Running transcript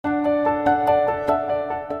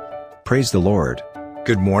Praise the Lord.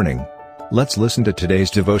 Good morning. Let's listen to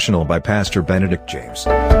today's devotional by Pastor Benedict James.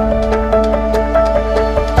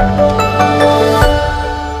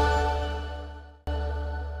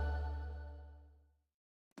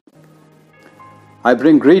 I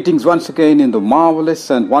bring greetings once again in the marvelous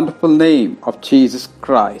and wonderful name of Jesus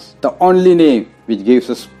Christ, the only name which gives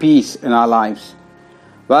us peace in our lives.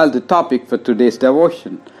 Well, the topic for today's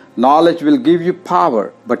devotion: knowledge will give you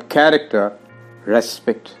power, but character,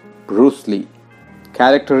 respect. Bruce Lee.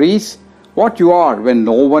 Character is what you are when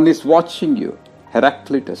no one is watching you.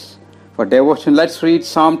 Heraclitus. For devotion, let's read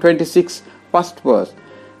Psalm 26, first verse.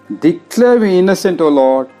 Declare me innocent, O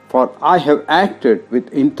Lord, for I have acted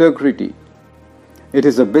with integrity. It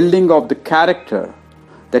is the building of the character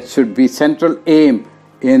that should be central aim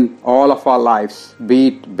in all of our lives, be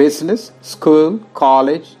it business, school,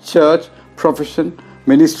 college, church, profession,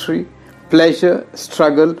 ministry, pleasure,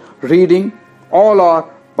 struggle, reading, all are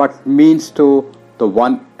but means to the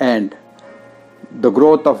one end. The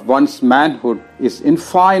growth of one's manhood is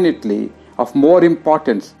infinitely of more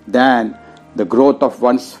importance than the growth of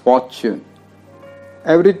one's fortune.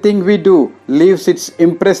 Everything we do leaves its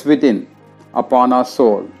impress within upon our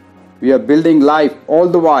soul. We are building life all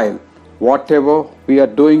the while, whatever we are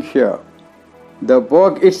doing here. The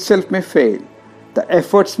work itself may fail, the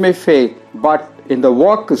efforts may fail, but in the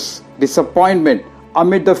worker's disappointment,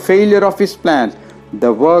 amid the failure of his plans,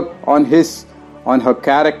 the work on her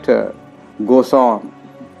character goes on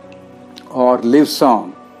or lives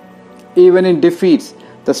on. Even in defeats,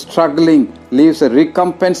 the struggling leaves a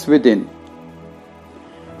recompense within.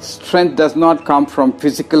 Strength does not come from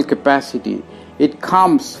physical capacity. It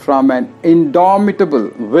comes from an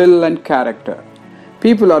indomitable will and character.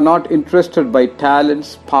 People are not interested by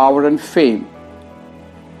talents, power, and fame.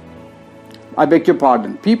 I beg your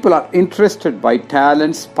pardon. People are interested by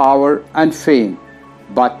talents, power, and fame.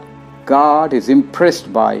 But God is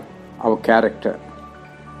impressed by our character.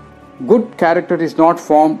 Good character is not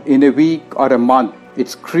formed in a week or a month.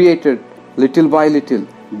 It's created little by little,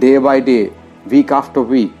 day by day, week after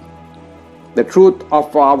week. The truth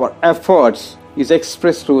of our efforts is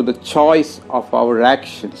expressed through the choice of our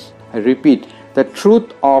actions. I repeat, the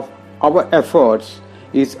truth of our efforts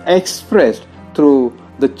is expressed through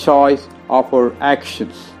the choice of our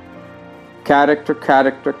actions. Character,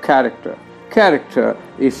 character, character. Character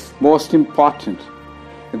is most important.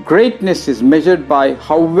 Greatness is measured by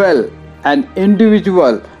how well an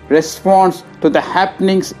individual responds to the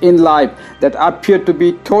happenings in life that appear to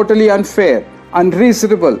be totally unfair,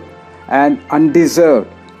 unreasonable, and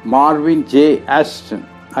undeserved. Marvin J. Ashton.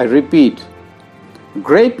 I repeat,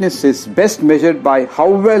 greatness is best measured by how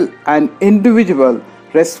well an individual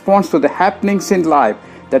responds to the happenings in life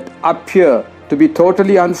that appear to be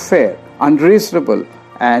totally unfair, unreasonable,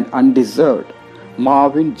 and undeserved.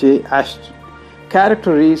 Marvin J. Ashton.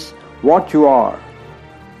 Character is what you are,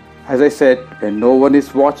 as I said, when no one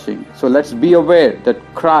is watching. So let's be aware that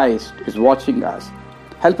Christ is watching us.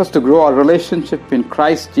 Help us to grow our relationship in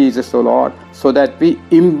Christ Jesus, O Lord, so that we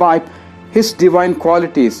imbibe His divine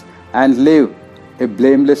qualities and live a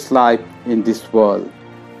blameless life in this world.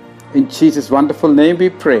 In Jesus' wonderful name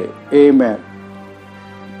we pray. Amen.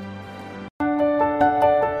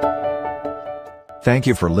 Thank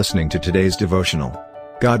you for listening to today's devotional.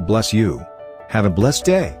 God bless you. Have a blessed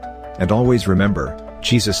day. And always remember,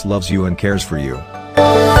 Jesus loves you and cares for you.